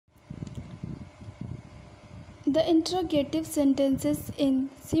The interrogative sentences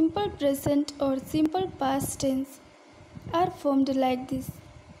in simple present or simple past tense are formed like this.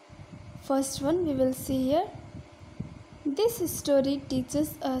 First one we will see here. This story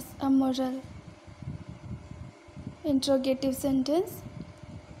teaches us a moral. Interrogative sentence.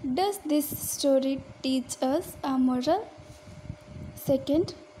 Does this story teach us a moral?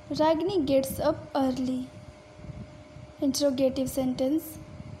 Second, Ragini gets up early. Interrogative sentence.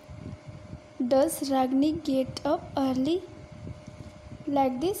 Does Ragini get up early?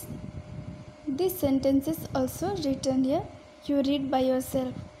 Like this. This sentence is also written here. You read by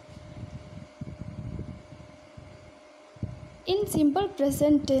yourself. In simple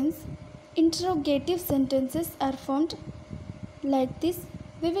present tense, interrogative sentences are formed like this.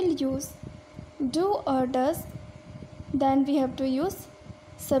 We will use do or does, then we have to use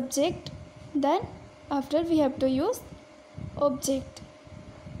subject, then after we have to use object.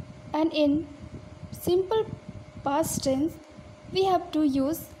 And in simple past tense, we have to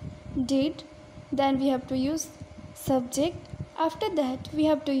use did, then we have to use subject, after that we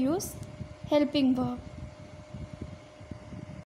have to use helping verb.